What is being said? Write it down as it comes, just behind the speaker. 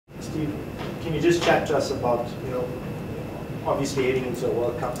Steve, can you just chat to us about, obviously heading into a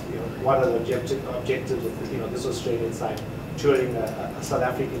World Cup, what are the objectives of, this Australian side touring a South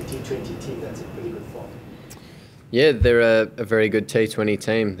African T20 team that's in pretty good form? Yeah, they're a very good T20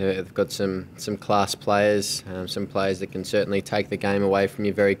 team. They've got some class players, some players that can certainly take the game away from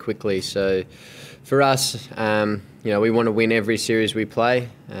you very quickly. So for us, we want to win every series we play.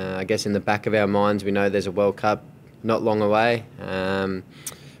 I guess in the back of our minds, we know there's a World Cup not long away.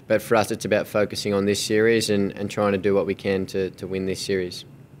 But for us, it's about focusing on this series and trying to do what we can to win this series.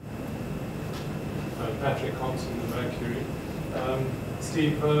 Patrick Compton, the Mercury.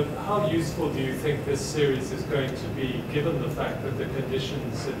 Steve, how useful do you think this series is going to be, given the fact that the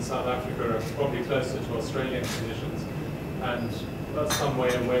conditions in South Africa are probably closer to Australian conditions and some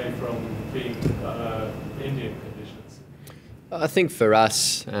way away from being Indian conditions? I think for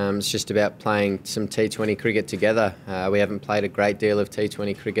us, it's just about playing some T20 cricket together. We haven't played a great deal of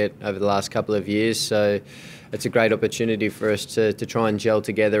T20 cricket over the last couple of years, so it's a great opportunity for us to try and gel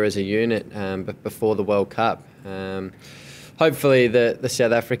together as a unit before the World Cup. Hopefully the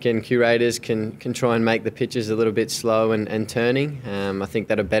South African curators can try and make the pitches a little bit slow and turning. I think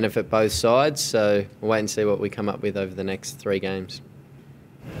that'll benefit both sides, so we'll wait and see what we come up with over the next 3 games.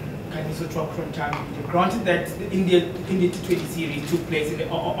 Can you switch off from time? Granted that the India T20 series took place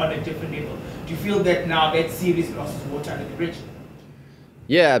on a different level, do you feel that now that series losses water under the bridge?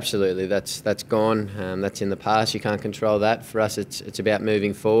 Yeah, absolutely. That's gone. That's in the past. You can't control that. For us, it's about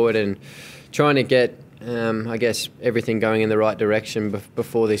moving forward and trying to get, I guess, everything going in the right direction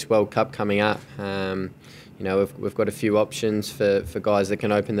before this World Cup coming up. We've got a few options for guys that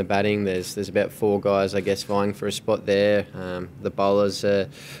can open the batting. There's about 4 guys, I guess, vying for a spot there. The bowlers are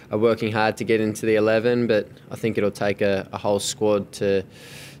working hard to get into the 11, but I think it'll take a whole squad to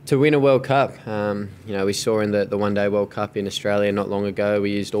win a World Cup. We saw in the One Day World Cup in Australia not long ago,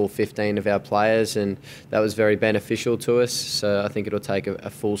 we used all 15 of our players, and that was very beneficial to us. So I think it'll take a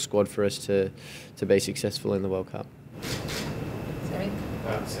full squad for us to be successful in the World Cup. Sorry?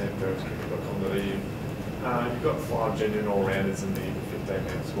 Sam Ferris, cricket.com.au. You've got 5 genuine all-rounders in the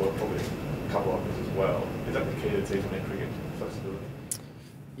 15-man squad, probably a couple of others as well. Is that the key to T20 cricket, flexibility?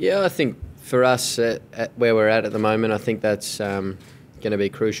 Yeah, I think for us at where we're at the moment, I think that's going to be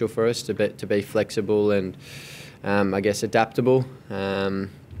crucial for us to be flexible and I guess adaptable.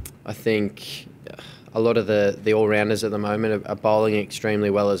 I think a lot of the all-rounders at the moment are bowling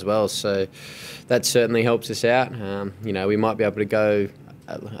extremely well as well, so that certainly helps us out. We might be able to go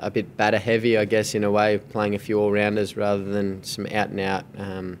a bit batter heavy, I guess, in a way, playing a few all-rounders rather than some out-and-out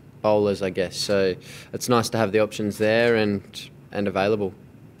bowlers, I guess. So it's nice to have the options there and available.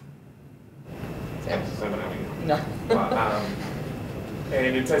 No.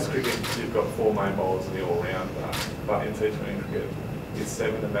 And in Test cricket, you've got 4 main bowlers in the all-round, but in T20 cricket, is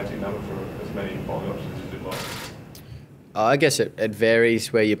 7 the magic number for as many bowling options as you'd like? I guess it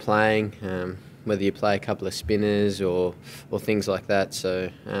varies where you're playing. Whether you play a couple of spinners or things like that.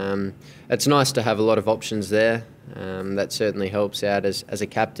 So it's nice to have a lot of options there. That certainly helps out as a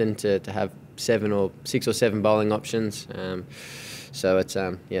captain to have 6 or 7 bowling options. So it's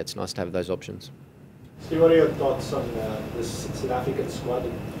nice to have those options. Steve, what are your thoughts on this South African squad?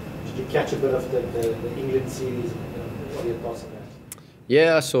 Did you catch a bit of the England series? What are your thoughts on that?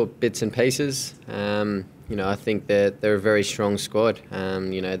 Yeah, I saw bits and pieces. I think they're a very strong squad.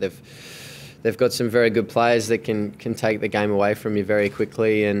 They've got some very good players that can take the game away from you very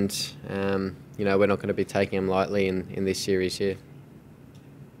quickly, and we're not going to be taking them lightly in this series here.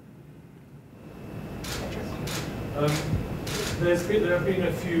 There have been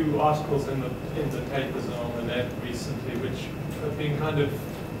a few articles in the papers and on the net recently which have been kind of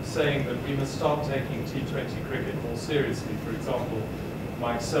saying that we must start taking T20 cricket more seriously. For example,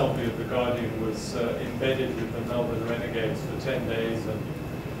 Mike Selby of The Guardian was embedded with the Melbourne Renegades for 10 days and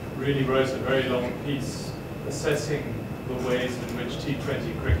really wrote a very long piece assessing the ways in which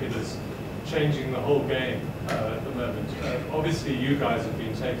T20 cricket is changing the whole game at the moment. Obviously, you guys have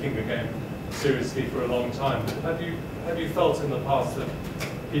been taking the game seriously for a long time, but have you felt in the past that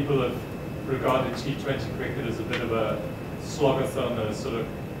people have regarded T20 cricket as a bit of a slogathon, a sort of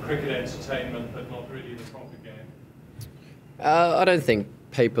cricket entertainment, but not really the proper game? I don't think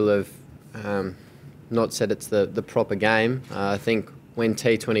people have not said it's the proper game. I think when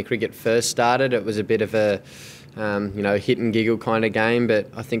T20 cricket first started, it was a bit of a hit and giggle kind of game, but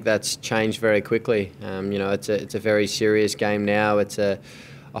I think that's changed very quickly. It's a very serious game now. It's a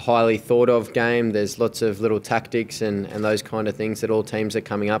highly thought of game. There's lots of little tactics and those kind of things that all teams are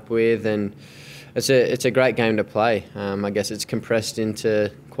coming up with, and it's a great game to play. I guess it's compressed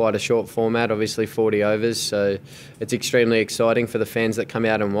into quite a short format, obviously 40 overs, so it's extremely exciting for the fans that come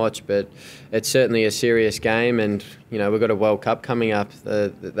out and watch, but it's certainly a serious game, and we've got a World Cup coming up.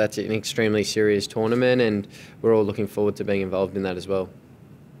 That's an extremely serious tournament, and we're all looking forward to being involved in that as well.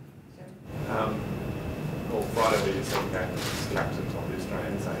 Friday we second game as captain of the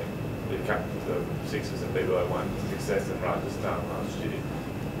Australian team. You captained the Sixers and below one success in Rajasthan last year.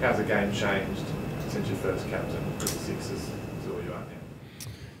 How's the game changed since you first captain with the Sixers to where you are now?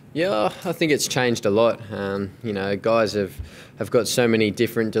 Yeah, I think it's changed a lot. Guys have got so many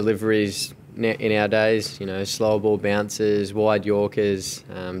different deliveries in our days. Slower ball bounces, wide Yorkers,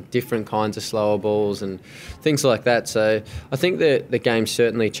 different kinds of slower balls and things like that. So I think the game's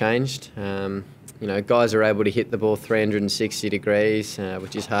certainly changed. Guys are able to hit the ball 360 degrees,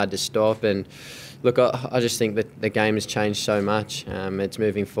 which is hard to stop. And look, I just think that the game has changed so much. It's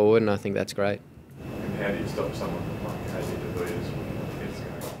moving forward, and I think that's great. And how do you stop someone like KD de Villiers when it's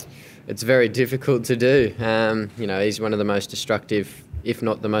going on? It's very difficult to do. He's one of the most destructive, if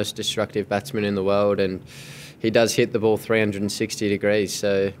not the most destructive batsman in the world, and he does hit the ball 360 degrees.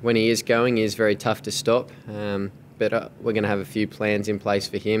 So when he is going, he is very tough to stop. But we're going to have a few plans in place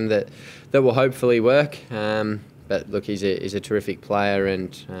for him that will hopefully work. But look, he's a terrific player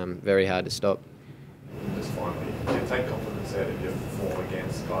and very hard to stop. Just finally, do you take confidence out of your form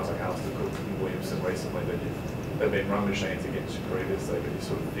against guys like Alistair Cook and Williamson recently that they've been run machines against you previously, but you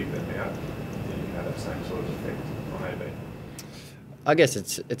sort of figure them out? Do you have that same sort of effect on AB? I guess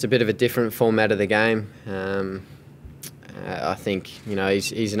it's a bit of a different format of the game. I think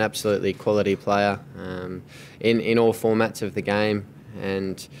he's an absolutely quality player in all formats of the game,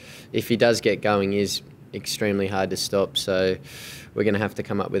 and if he does get going, he's extremely hard to stop. So we're going to have to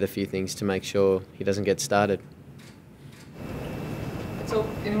come up with a few things to make sure he doesn't get started. So,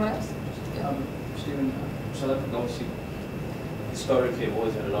 anyone else? Stephen, South Africa obviously historically have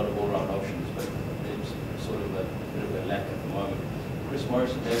always had a lot of all-round options, but there's sort of a bit of a lack at the moment. Chris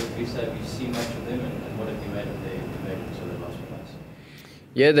Morris and David Visa, have you seen much of them, and what have you made of their sort of last place?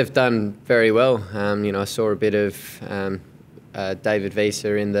 Yeah, they've done very well. I saw a bit of David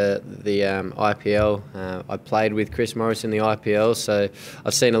Visa in the IPL. I played with Chris Morris in the IPL, so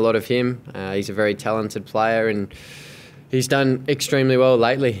I've seen a lot of him. He's a very talented player, and he's done extremely well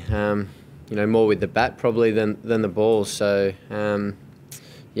lately. More with the bat probably than the ball. So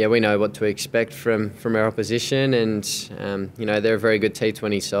yeah, we know what to expect from our opposition, and they're a very good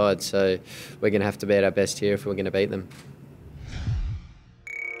T20 side. So we're going to have to be at our best here if we're going to beat them.